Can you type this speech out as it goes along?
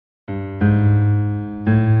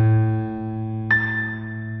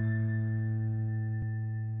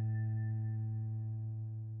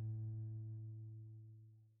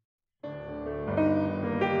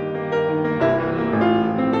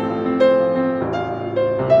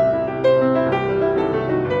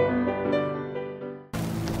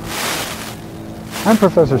I'm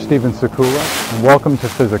Professor Stephen Sakula, and welcome to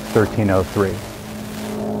Physics 1303.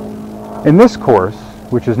 In this course,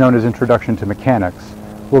 which is known as Introduction to Mechanics,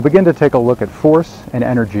 we'll begin to take a look at force and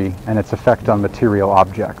energy and its effect on material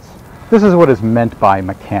objects. This is what is meant by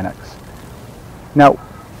mechanics. Now,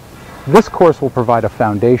 this course will provide a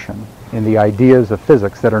foundation in the ideas of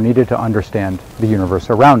physics that are needed to understand the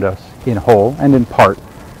universe around us, in whole and in part.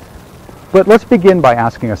 But let's begin by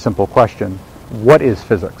asking a simple question. What is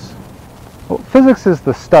physics? Well, physics is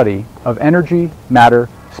the study of energy, matter,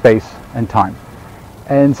 space, and time.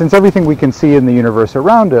 And since everything we can see in the universe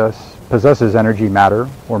around us possesses energy, matter,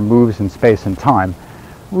 or moves in space and time,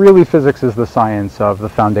 really physics is the science of the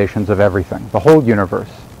foundations of everything, the whole universe,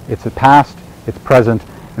 its past, its present,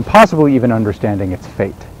 and possibly even understanding its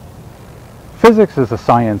fate. Physics is a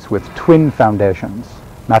science with twin foundations,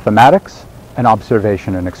 mathematics and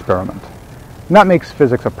observation and experiment. And that makes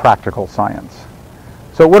physics a practical science.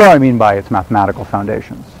 So what do I mean by its mathematical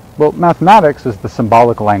foundations? Well, mathematics is the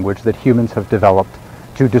symbolic language that humans have developed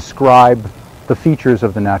to describe the features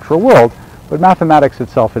of the natural world, but mathematics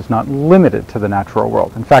itself is not limited to the natural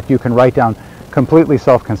world. In fact, you can write down completely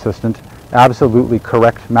self-consistent, absolutely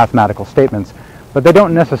correct mathematical statements, but they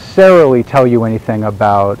don't necessarily tell you anything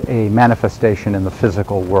about a manifestation in the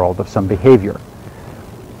physical world of some behavior.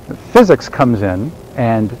 Physics comes in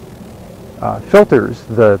and filters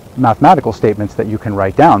the mathematical statements that you can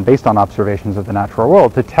write down based on observations of the natural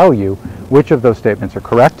world to tell you which of those statements are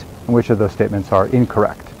correct and which of those statements are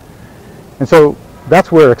incorrect. And so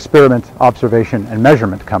that's where experiment, observation, and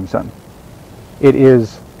measurement comes in. It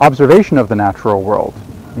is observation of the natural world.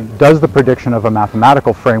 Does the prediction of a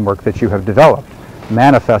mathematical framework that you have developed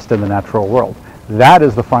manifest in the natural world? That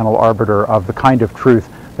is the final arbiter of the kind of truth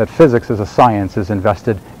that physics as a science is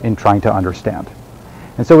invested in trying to understand.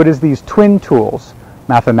 And so it is these twin tools,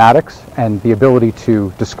 mathematics and the ability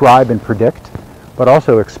to describe and predict, but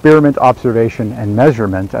also experiment, observation, and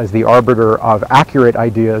measurement as the arbiter of accurate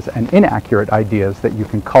ideas and inaccurate ideas that you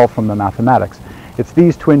can cull from the mathematics. It's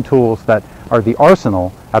these twin tools that are the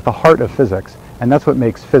arsenal at the heart of physics, and that's what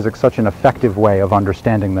makes physics such an effective way of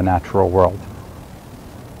understanding the natural world.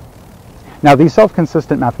 Now, these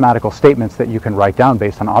self-consistent mathematical statements that you can write down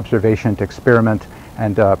based on observation, experiment,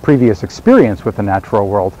 and previous experience with the natural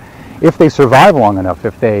world, if they survive long enough,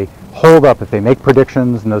 if they hold up, if they make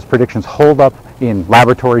predictions and those predictions hold up in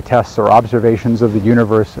laboratory tests or observations of the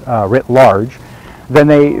universe writ large, then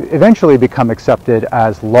they eventually become accepted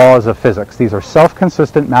as laws of physics. These are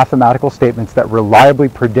self-consistent mathematical statements that reliably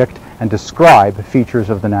predict and describe features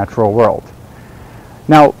of the natural world.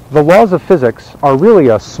 Now, the laws of physics are really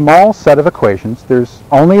a small set of equations. There's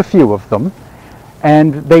only a few of them,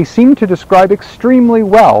 and they seem to describe extremely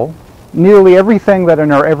well nearly everything that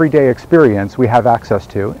in our everyday experience we have access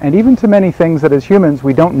to, and even to many things that as humans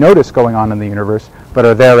we don't notice going on in the universe, but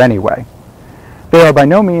are there anyway. They are by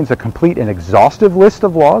no means a complete and exhaustive list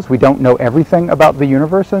of laws. We don't know everything about the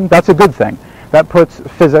universe, and that's a good thing. That puts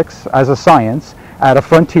physics as a science at a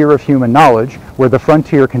frontier of human knowledge, where the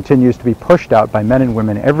frontier continues to be pushed out by men and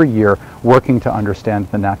women every year working to understand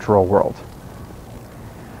the natural world.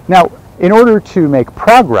 Now, in order to make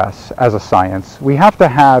progress as a science, we have to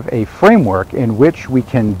have a framework in which we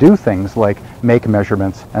can do things like make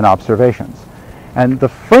measurements and observations. And the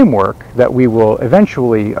framework that we will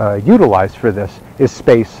eventually utilize for this is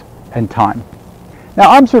space and time.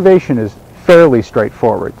 Now, observation is fairly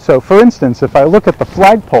straightforward. So, for instance, if I look at the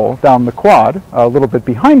flagpole down the quad, a little bit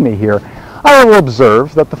behind me here, I will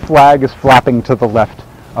observe that the flag is flapping to the left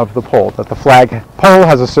of the pole, that the flagpole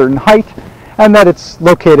has a certain height, and that it's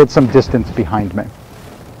located some distance behind me.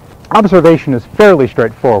 Observation is fairly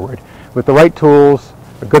straightforward. With the right tools,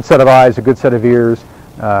 a good set of eyes, a good set of ears,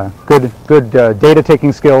 good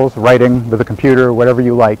data-taking skills, writing with a computer, whatever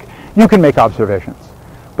you like, you can make observations.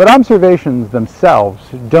 But observations themselves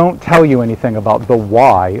don't tell you anything about the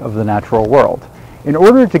why of the natural world. In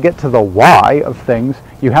order to get to the why of things,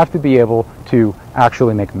 you have to be able to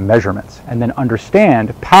actually make measurements and then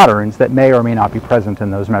understand patterns that may or may not be present in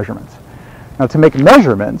those measurements. Now, to make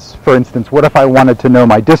measurements, for instance, what if I wanted to know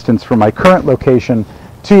my distance from my current location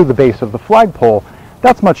to the base of the flagpole?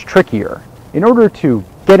 That's much trickier. In order to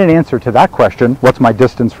get an answer to that question, what's my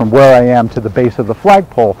distance from where I am to the base of the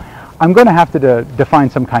flagpole, I'm going to have to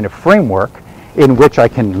define some kind of framework in which I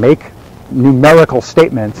can make numerical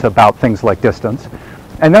statements about things like distance.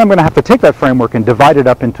 And then I'm going to have to take that framework and divide it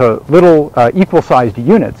up into little equal-sized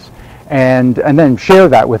units and then share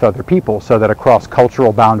that with other people so that across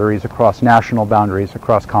cultural boundaries, across national boundaries,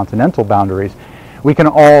 across continental boundaries, we can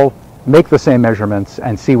all make the same measurements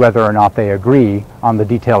and see whether or not they agree on the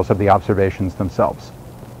details of the observations themselves.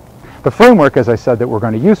 The framework, as I said, that we're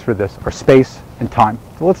going to use for this are space and time.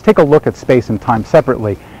 So let's take a look at space and time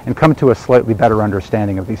separately and come to a slightly better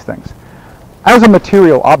understanding of these things. As a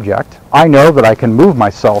material object, I know that I can move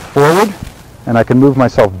myself forward and I can move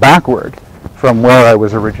myself backward from where I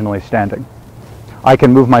was originally standing. I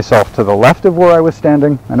can move myself to the left of where I was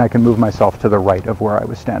standing, and I can move myself to the right of where I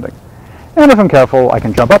was standing. And if I'm careful, I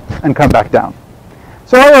can jump up and come back down.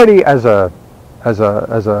 So I already, as a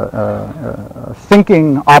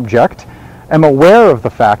thinking object, am aware of the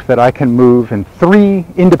fact that I can move in 3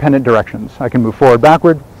 independent directions. I can move forward,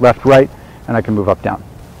 backward, left, right, and I can move up, down.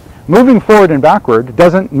 Moving forward and backward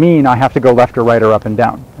doesn't mean I have to go left or right or up and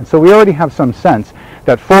down. And so we already have some sense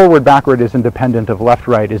that forward, backward is independent of left,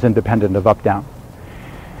 right, is independent of up, down.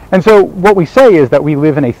 And so what we say is that we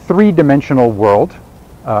live in a 3-dimensional world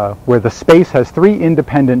where the space has 3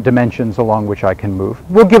 independent dimensions along which I can move.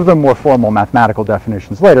 We'll give them more formal mathematical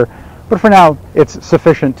definitions later, but for now it's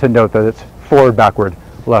sufficient to note that it's forward, backward,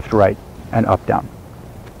 left, right, and up, down.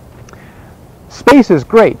 Space is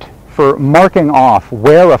great for marking off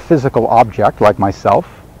where a physical object, like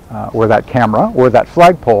myself, or that camera, or that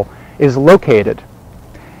flagpole, is located.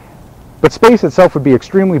 But space itself would be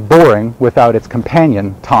extremely boring without its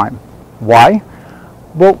companion, time. Why?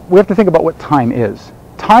 Well, we have to think about what time is.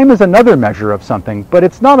 Time is another measure of something, but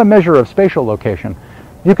it's not a measure of spatial location.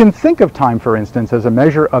 You can think of time, for instance, as a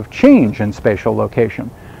measure of change in spatial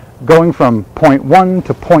location, going from point 1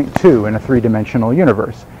 to point 2 in a 3-dimensional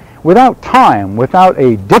universe. Without time, without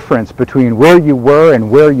a difference between where you were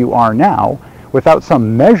and where you are now, without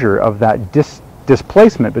some measure of that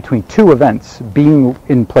displacement between 2 events, being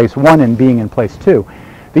in place 1 and being in place 2,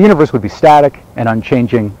 the universe would be static and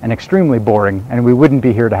unchanging and extremely boring, and we wouldn't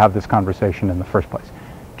be here to have this conversation in the first place.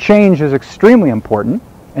 Change is extremely important,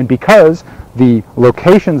 and because the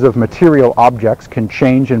locations of material objects can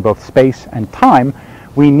change in both space and time,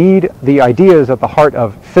 we need the ideas at the heart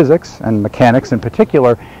of physics and mechanics in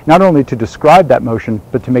particular, not only to describe that motion,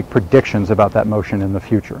 but to make predictions about that motion in the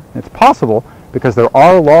future. It's possible because there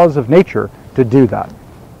are laws of nature to do that.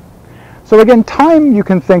 So again, time you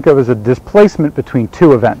can think of as a displacement between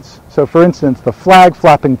 2 events. So for instance, the flag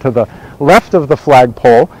flapping to the left of the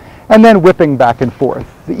flagpole and then whipping back and forth.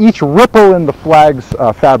 Each ripple in the flag's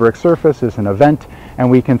fabric surface is an event, and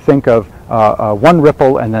we can think of one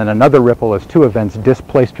ripple and then another ripple as 2 events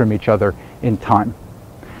displaced from each other in time.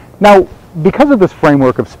 Now, because of this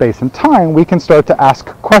framework of space and time, we can start to ask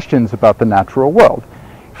questions about the natural world.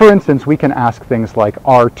 For instance, we can ask things like,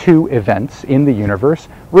 are 2 events in the universe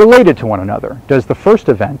related to one another? Does the first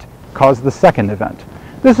event cause the second event?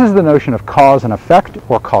 This is the notion of cause and effect,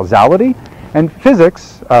 or causality, and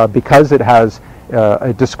physics, because it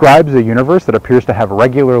describes a universe that appears to have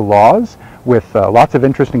regular laws with lots of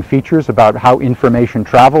interesting features about how information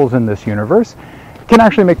travels in this universe, can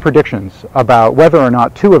actually make predictions about whether or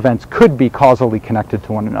not 2 events could be causally connected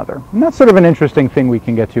to one another. And that's sort of an interesting thing we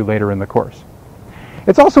can get to later in the course.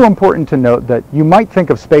 It's also important to note that you might think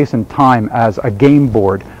of space and time as a game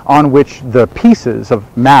board on which the pieces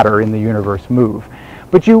of matter in the universe move.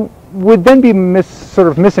 But you would then be sort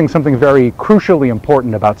of missing something very crucially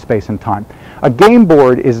important about space and time. A game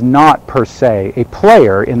board is not per se a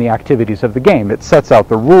player in the activities of the game. It sets out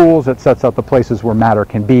the rules, it sets out the places where matter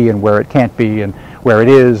can be and where it can't be, and where it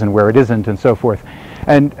is and where it isn't, and so forth.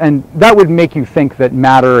 And that would make you think that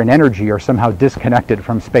matter and energy are somehow disconnected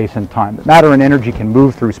from space and time. That matter and energy can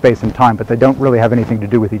move through space and time, but they don't really have anything to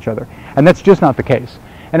do with each other. And that's just not the case.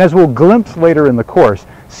 And as we'll glimpse later in the course,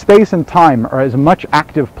 space and time are as much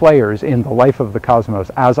active players in the life of the cosmos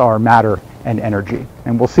as are matter and energy.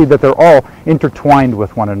 And we'll see that they're all intertwined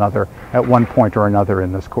with one another at one point or another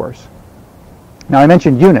in this course. Now, I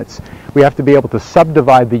mentioned units. We have to be able to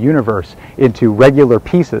subdivide the universe into regular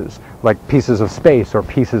pieces, like pieces of space or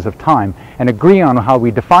pieces of time, and agree on how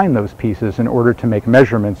we define those pieces in order to make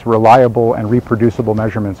measurements, reliable and reproducible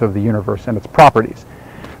measurements of the universe and its properties.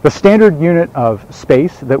 The standard unit of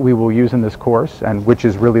space that we will use in this course, and which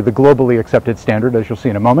is really the globally accepted standard, as you'll see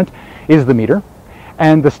in a moment, is the meter.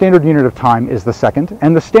 And the standard unit of time is the second.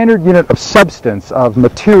 And the standard unit of substance, of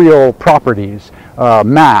material properties,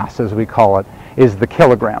 mass as we call it, is the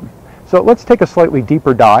kilogram. So let's take a slightly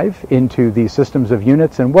deeper dive into these systems of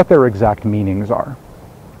units and what their exact meanings are.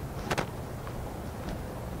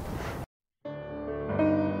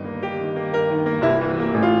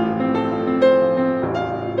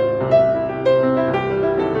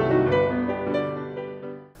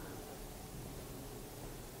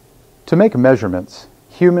 To make measurements,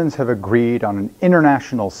 humans have agreed on an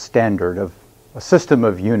international standard of a system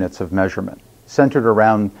of units of measurement, centered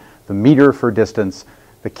around the meter for distance,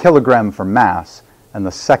 the kilogram for mass, and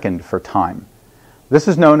the second for time. This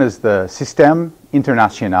is known as the Système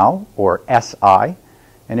International, or SI,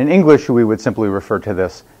 and in English we would simply refer to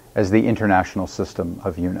this as the International System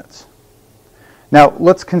of Units. Now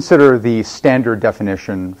let's consider the standard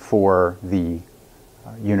definition for the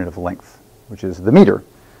unit of length, which is the meter.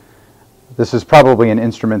 This is probably an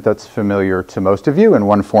instrument that's familiar to most of you in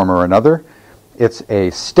one form or another. It's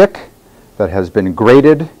a stick that has been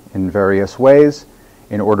graded in various ways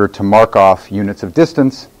in order to mark off units of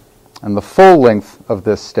distance, and the full length of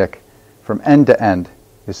this stick from end to end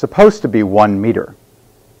is supposed to be 1 meter.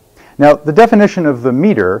 Now, the definition of the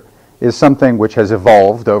meter is something which has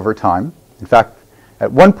evolved over time. In fact,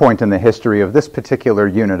 at one point in the history of this particular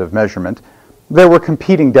unit of measurement, there were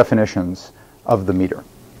competing definitions of the meter.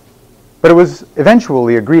 But it was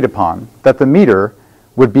eventually agreed upon that the meter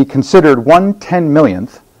would be considered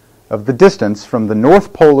 1/10,000,000th of the distance from the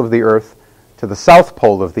North Pole of the Earth to the South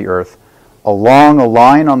Pole of the Earth along a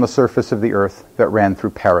line on the surface of the Earth that ran through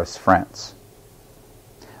Paris, France.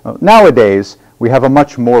 Nowadays, we have a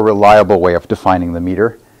much more reliable way of defining the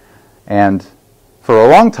meter, and for a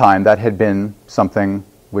long time that had been something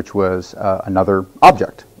which was another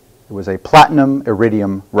object. It was a platinum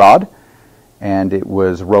iridium rod, and it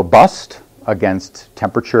was robust against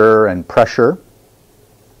temperature and pressure,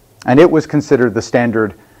 and it was considered the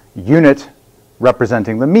standard unit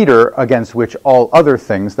representing the meter against which all other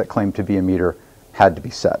things that claimed to be a meter had to be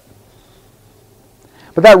set.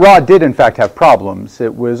 But that rod did in fact have problems.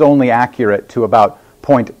 It was only accurate to about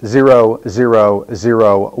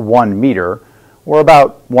 0.0001 meter, or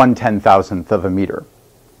about 1/10,000th of a meter.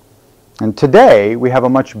 And today we have a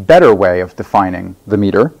much better way of defining the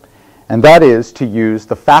meter, and that is to use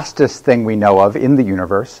the fastest thing we know of in the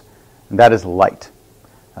universe, and that is light.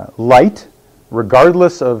 Light,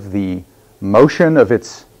 regardless of the motion of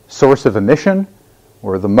its source of emission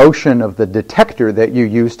or the motion of the detector that you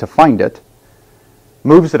use to find it,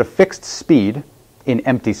 moves at a fixed speed in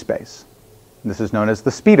empty space. This is known as the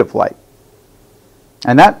speed of light.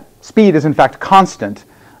 And that speed is in fact constant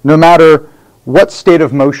no matter what state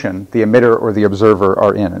of motion the emitter or the observer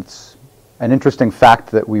are in. It's an interesting fact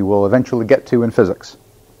that we will eventually get to in physics.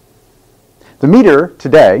 The meter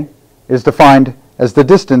today is defined as the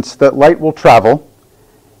distance that light will travel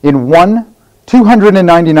in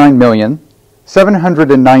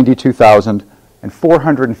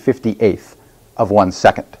 1/299,792,458th of 1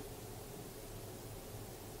 second.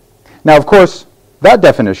 Now, of course, that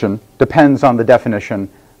definition depends on the definition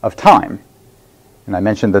of time. And I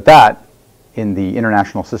mentioned that that, in the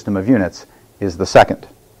International System of Units, is the second.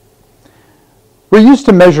 We're used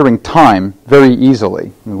to measuring time very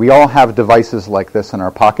easily. We all have devices like this in our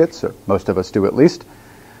pockets, or most of us do at least.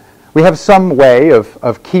 We have some way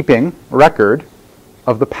of keeping record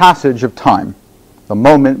of the passage of time, the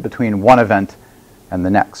moment between one event and the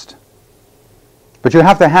next. But you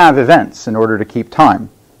have to have events in order to keep time.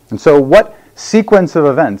 And so what sequence of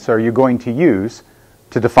events are you going to use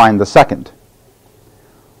to define the second?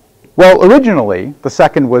 Well, originally, the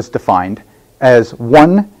second was defined as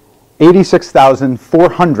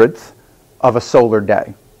 1/86,400th of a solar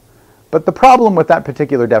day. But the problem with that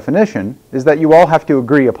particular definition is that you all have to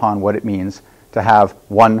agree upon what it means to have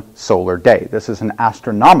 1 solar day. This is an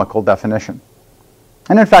astronomical definition.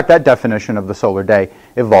 And in fact, that definition of the solar day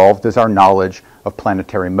evolved as our knowledge of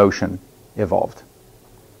planetary motion evolved.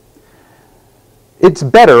 It's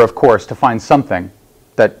better, of course, to find something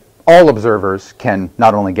that all observers can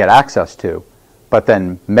not only get access to, but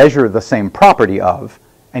then measure the same property of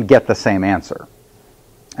and get the same answer.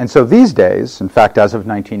 And so these days, in fact, as of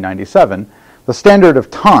 1997, the standard of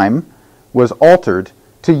time was altered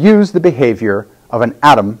to use the behavior of an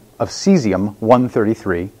atom of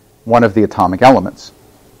cesium-133, one of the atomic elements.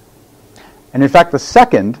 And in fact, the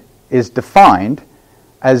second is defined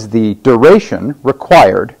as the duration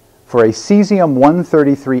required for a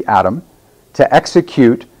cesium-133 atom to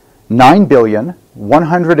execute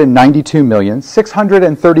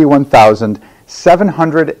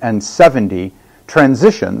 9,192,631,770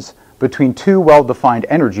 transitions between two well-defined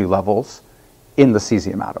energy levels in the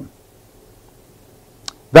cesium atom.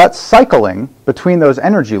 That cycling between those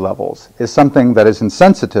energy levels is something that is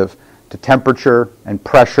insensitive to temperature and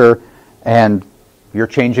pressure and your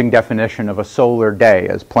changing definition of a solar day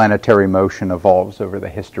as planetary motion evolves over the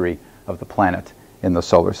history of the planet in the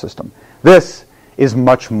solar system. This is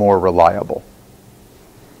much more reliable.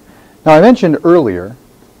 Now, I mentioned earlier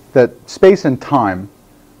that space and time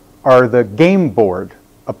are the game board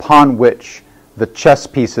upon which the chess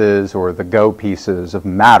pieces or the Go pieces of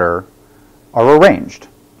matter are arranged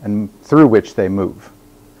and through which they move.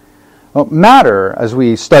 Well, matter, as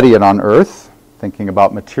we study it on Earth, thinking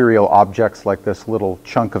about material objects like this little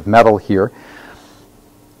chunk of metal here,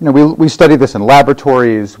 we study this in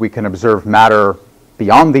laboratories. We can observe matter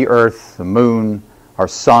beyond the Earth, the Moon, our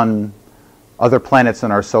Sun, other planets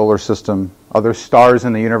in our solar system, other stars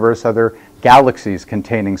in the universe, other galaxies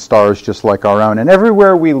containing stars just like our own. And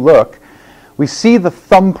everywhere we look, we see the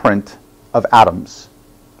thumbprint of atoms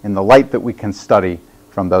in the light that we can study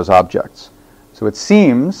from those objects. So it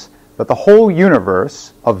seems that the whole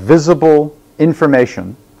universe of visible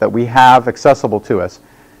information that we have accessible to us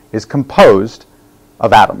is composed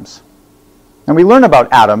of atoms. And we learn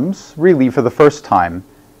about atoms really for the first time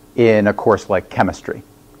in a course like chemistry.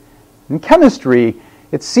 In chemistry,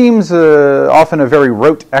 it seems often a very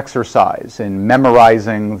rote exercise in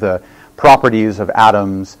memorizing the properties of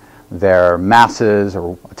atoms, their masses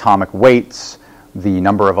or atomic weights, the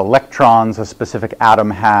number of electrons a specific atom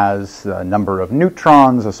has, the number of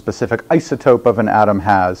neutrons a specific isotope of an atom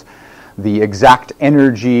has, the exact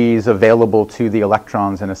energies available to the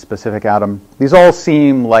electrons in a specific atom. These all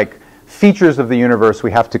seem like features of the universe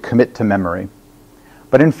we have to commit to memory.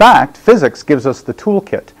 But in fact, physics gives us the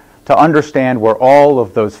toolkit to understand where all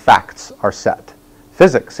of those facts are set.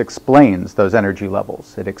 Physics explains those energy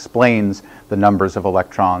levels. It explains the numbers of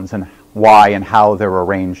electrons and why and how they're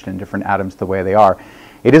arranged in different atoms the way they are.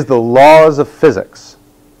 It is the laws of physics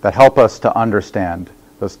that help us to understand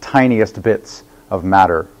those tiniest bits of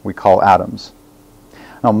matter we call atoms.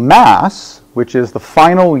 Now, mass, which is the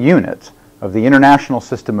final unit of the international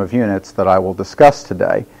system of units that I will discuss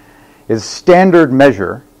today, its standard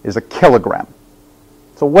measure is a kilogram.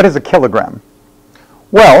 So what is a kilogram?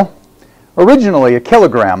 Well, originally a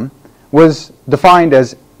kilogram was defined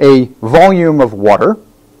as a volume of water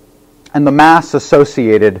and the mass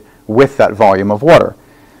associated with that volume of water.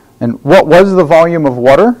 And what was the volume of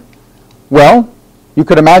water? Well, you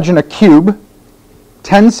could imagine a cube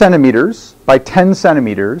 10 centimeters by 10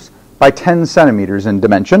 centimeters by 10 centimeters in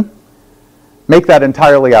dimension. Make that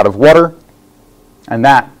entirely out of water, and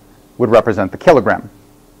that would represent the kilogram.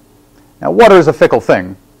 Now, water is a fickle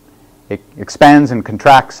thing. It expands and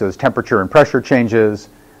contracts as temperature and pressure changes.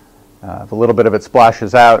 If a little bit of it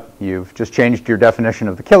splashes out, you've just changed your definition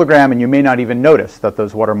of the kilogram, and you may not even notice that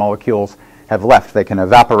those water molecules have left. They can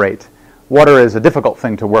evaporate. Water is a difficult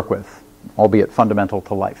thing to work with, albeit fundamental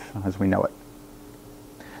to life as we know it.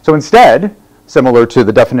 So instead, similar to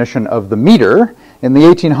the definition of the meter, in the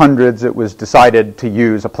 1800s it was decided to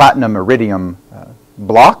use a platinum-iridium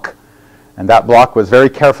block, and that block was very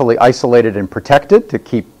carefully isolated and protected to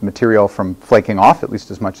keep material from flaking off, at least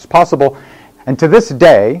as much as possible. And to this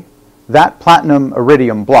day, that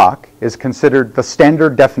platinum-iridium block is considered the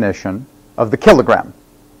standard definition of the kilogram.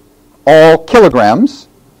 All kilograms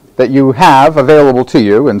that you have available to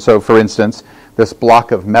you, and so for instance, this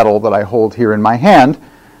block of metal that I hold here in my hand,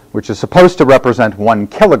 which is supposed to represent 1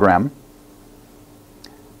 kilogram,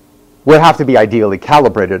 would have to be ideally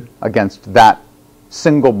calibrated against that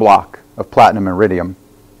single block of platinum iridium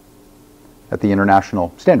at the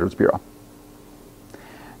International Standards Bureau.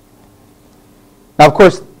 Now, of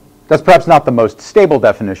course, that's perhaps not the most stable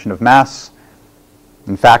definition of mass.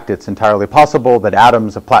 In fact, it's entirely possible that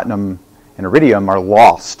atoms of platinum and iridium are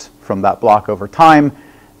lost from that block over time,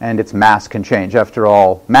 and its mass can change. After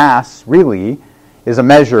all, mass really is a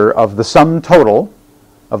measure of the sum total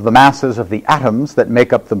of the masses of the atoms that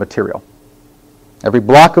make up the material. Every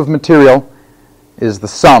block of material is the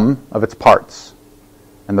sum of its parts,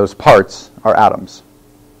 and those parts are atoms.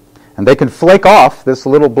 And they can flake off this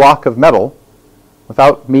little block of metal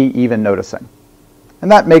without me even noticing.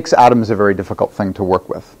 And that makes atoms a very difficult thing to work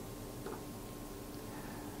with.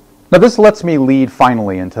 Now this lets me lead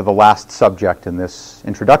finally into the last subject in this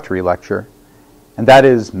introductory lecture, and that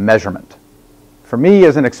is measurement. For me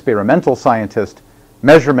as an experimental scientist,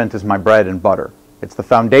 measurement is my bread and butter. It's the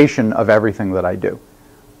foundation of everything that I do.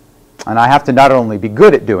 And I have to not only be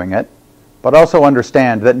good at doing it, but also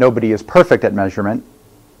understand that nobody is perfect at measurement,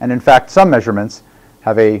 and in fact some measurements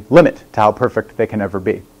have a limit to how perfect they can ever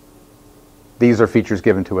be. These are features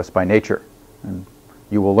given to us by nature, and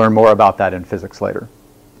you will learn more about that in physics later.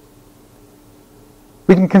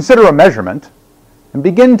 We can consider a measurement and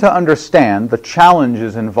begin to understand the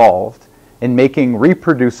challenges involved in making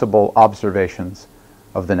reproducible observations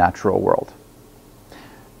of the natural world.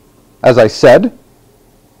 As I said,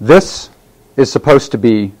 this is supposed to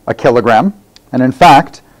be a kilogram, and in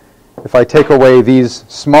fact, if I take away these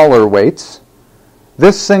smaller weights,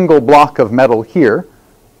 this single block of metal here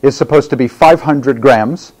is supposed to be 500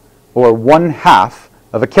 grams, or 1/2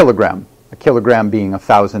 of a kilogram being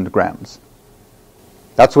 1,000 grams.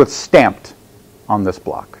 That's what's stamped on this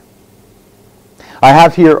block. I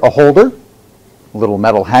have here a holder, a little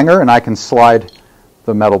metal hanger, and I can slide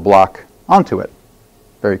the metal block onto it.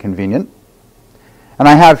 Very convenient. And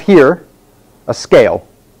I have here a scale,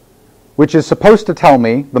 which is supposed to tell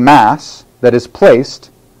me the mass that is placed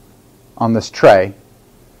on this tray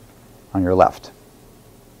on your left.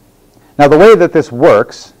 Now, the way that this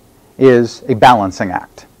works is a balancing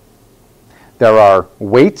act. There are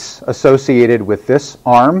weights associated with this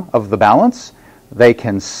arm of the balance. They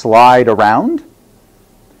can slide around.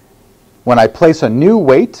 When I place a new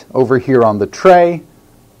weight over here on the tray,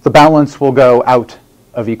 the balance will go out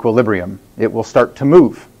of equilibrium. It will start to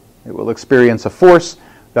move. It will experience a force.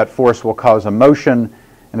 That force will cause a motion,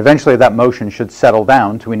 and eventually that motion should settle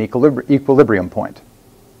down to an equilibrium point.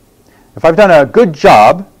 If I've done a good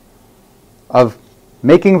job of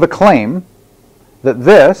making the claim that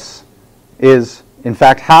this is, in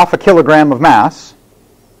fact, half a kilogram of mass,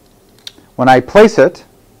 when I place it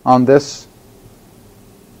on this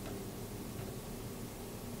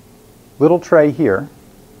little tray here,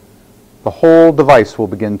 the whole device will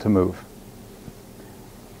begin to move.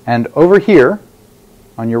 And over here,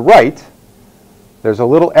 on your right, there's a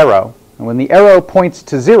little arrow. And when the arrow points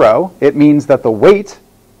to 0, it means that the weight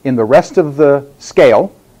in the rest of the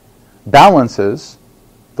scale balances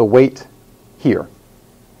the weight here.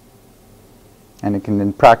 And it can,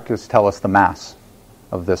 in practice, tell us the mass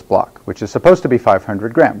of this block, which is supposed to be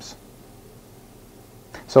 500 grams.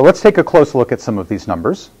 So let's take a close look at some of these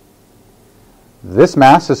numbers. This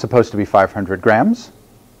mass is supposed to be 500 grams.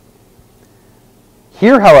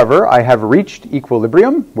 Here, however, I have reached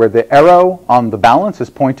equilibrium, where the arrow on the balance is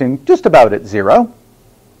pointing just about at 0.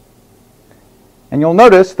 And you'll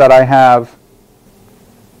notice that I have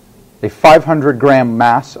a 500 gram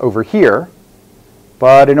mass over here,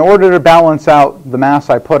 but in order to balance out the mass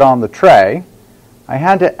I put on the tray, I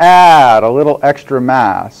had to add a little extra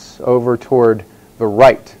mass over toward the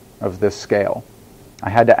right of this scale. I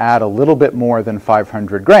had to add a little bit more than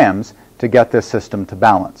 500 grams to get this system to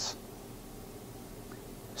balance.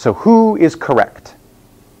 So who is correct?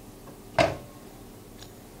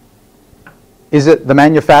 Is it the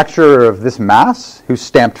manufacturer of this mass who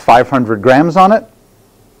stamped 500 grams on it?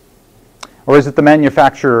 Or is it the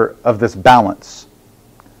manufacturer of this balance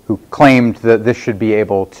who claimed that this should be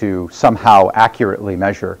able to somehow accurately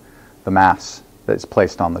measure the mass that is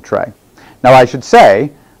placed on the tray? Now, I should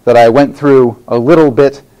say that I went through a little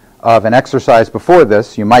bit of an exercise before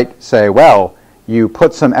this. You might say, well, you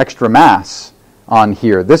put some extra mass on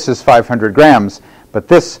here. This is 500 grams, but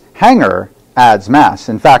this hanger adds mass.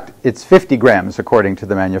 In fact, it's 50 grams according to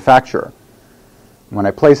the manufacturer. When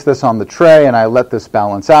I place this on the tray and I let this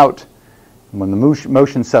balance out, when the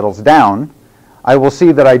motion settles down, I will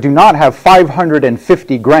see that I do not have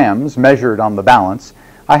 550 grams measured on the balance.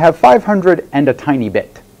 I have 500 and a tiny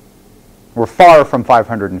bit. We're far from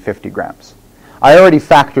 550 grams. I already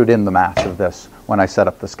factored in the mass of this when I set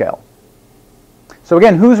up the scale. So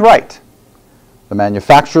again, who's right? The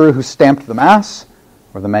manufacturer who stamped the mass,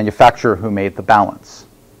 or the manufacturer who made the balance?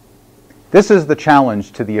 This is the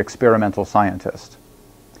challenge to the experimental scientist.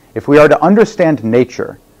 If we are to understand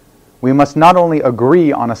nature, we must not only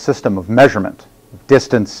agree on a system of measurement, of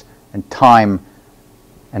distance and time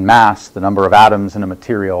and mass, the number of atoms in a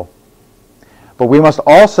material, but we must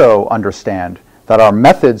also understand that our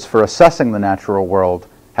methods for assessing the natural world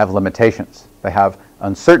have limitations. They have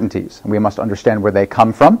uncertainties, and we must understand where they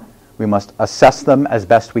come from. We must assess them as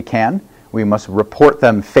best we can. We must report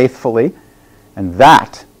them faithfully, and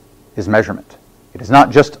that is measurement. It is not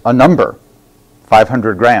just a number,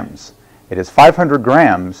 500 grams. It is 500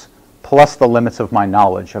 grams plus the limits of my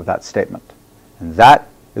knowledge of that statement. And that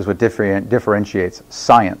is what differentiates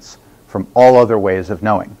science from all other ways of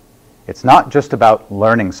knowing. It's not just about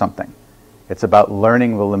learning something. It's about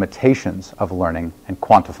learning the limitations of learning and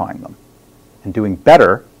quantifying them, and doing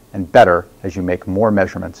better and better as you make more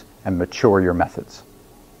measurements and mature your methods.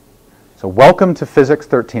 So welcome to Physics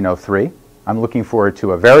 1303. I'm looking forward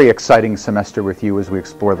to a very exciting semester with you as we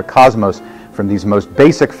explore the cosmos from these most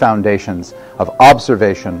basic foundations of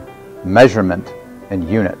observation, measurement, and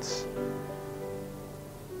units.